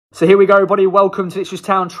So here we go, everybody. Welcome to Ipswich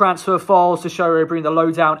Town Transfer Files, the show where we bring the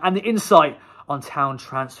lowdown and the insight on town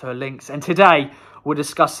transfer links. And today we're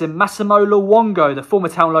discussing Massimo Luongo, the former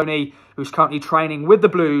town loanee who's currently training with the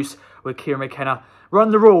Blues with Kieran McKenna.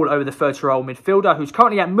 Run the rule over the 30-year-old midfielder who's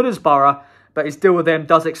currently at Middlesbrough, but his deal with them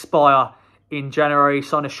does expire in January. He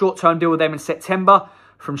signed a short-term deal with them in September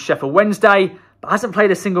from Sheffield Wednesday, but hasn't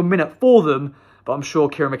played a single minute for them. But I'm sure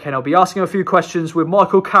Kieran McKenna will be asking a few questions with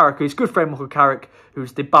Michael Carrick, who's good friend Michael Carrick,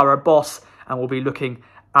 who's the Borough boss, and we'll be looking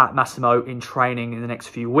at Massimo in training in the next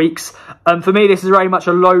few weeks. For me, this is very much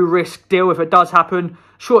a low-risk deal if it does happen.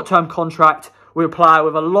 Short-term contract with a player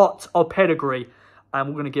with a lot of pedigree, and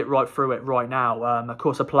we're going to get right through it right now. Of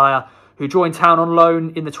course, a player who joined town on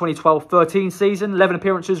loan in the 2012-13 season, 11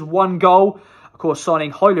 appearances, 1 goal. Of course, signing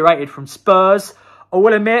highly rated from Spurs. I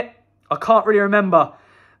will admit, I can't really remember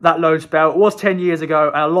that loan spell. It was 10 years ago,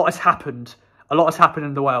 and a lot has happened. A lot has happened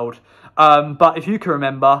in the world. But if you can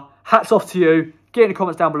remember, hats off to you. Get in the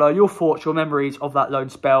comments down below your thoughts, your memories of that loan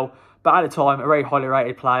spell. But at the time, a very highly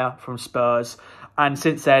rated player from Spurs. And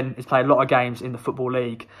since then, he's played a lot of games in the Football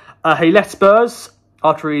League. He left Spurs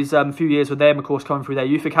after his few years with them, of course, coming through their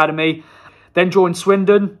youth academy. Then joined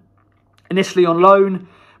Swindon, initially on loan,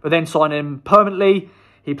 but then signed him permanently.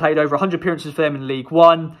 He played over 100 appearances for them in League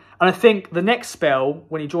One. And I think the next spell,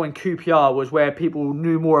 when he joined QPR, was where people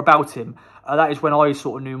knew more about him. That is when I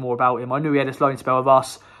sort of knew more about him. I knew he had this loan spell with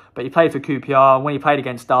us, but he played for QPR. And when he played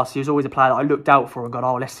against us, he was always a player that I looked out for and got,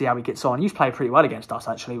 oh, let's see how he gets on. He's played pretty well against us,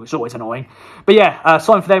 actually, which is always annoying. But yeah,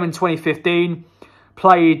 signed for them in 2015.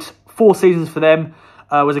 Played 4 seasons for them.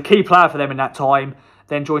 Was a key player for them in that time.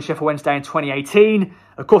 Then joined Sheffield Wednesday in 2018.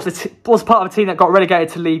 Of course, was part of a team that got relegated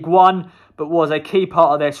to League One, but was a key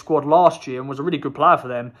part of their squad last year and was a really good player for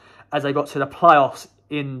them as they got to the playoffs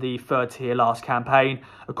in the third tier last campaign.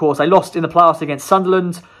 Of course, they lost in the playoffs against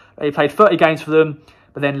Sunderland. They played 30 games for them,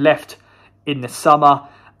 but then left in the summer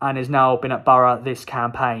and has now been at Borough this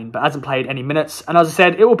campaign, but hasn't played any minutes. And as I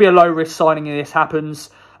said, it will be a low-risk signing if this happens.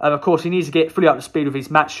 Of course, he needs to get fully up to speed with his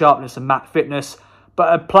match sharpness and match fitness,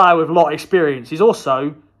 but a player with a lot of experience. He's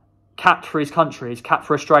also capped for his country. He's capped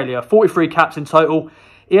for Australia. 43 caps in total.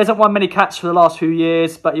 He hasn't won many caps for the last few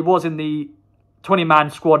years, but he was in the 20-man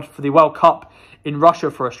squad for the World Cup in Russia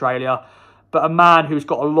for Australia. But a man who's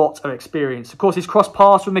got a lot of experience. Of course, he's crossed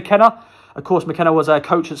paths with McKenna. Of course, McKenna was a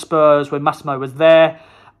coach at Spurs when Massimo was there.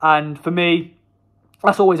 And for me,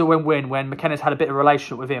 that's always a win-win when McKenna's had a bit of a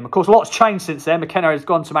relationship with him. Of course, a lot's changed since then. McKenna has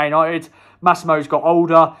gone to Man United. Massimo's got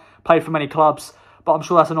older, played for many clubs. But I'm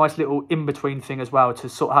sure that's a nice little in-between thing as well to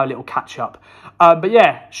sort of have a little catch-up. But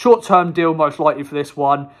yeah, short-term deal most likely for this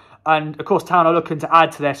one. And of course, Town are looking to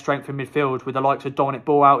add to their strength in midfield with the likes of Dominic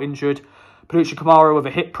Ball out injured. Palucci Kamara with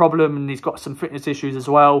a hip problem and he's got some fitness issues as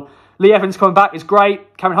well. Lee Evans coming back is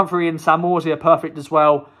great. Cameron Humphrey and Sam Morsey are perfect as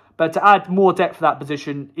well. But to add more depth for that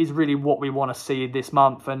position is really what we want to see this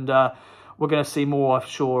month. And we're going to see more, I'm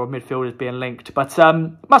sure, of midfielders being linked. But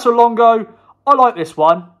Massimo Luongo, I like this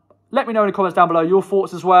one. Let me know in the comments down below your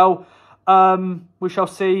thoughts as well. We shall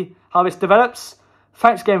see how this develops.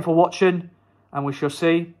 Thanks again for watching. And we shall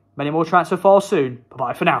see many more transfer files soon.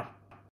 Bye-bye for now.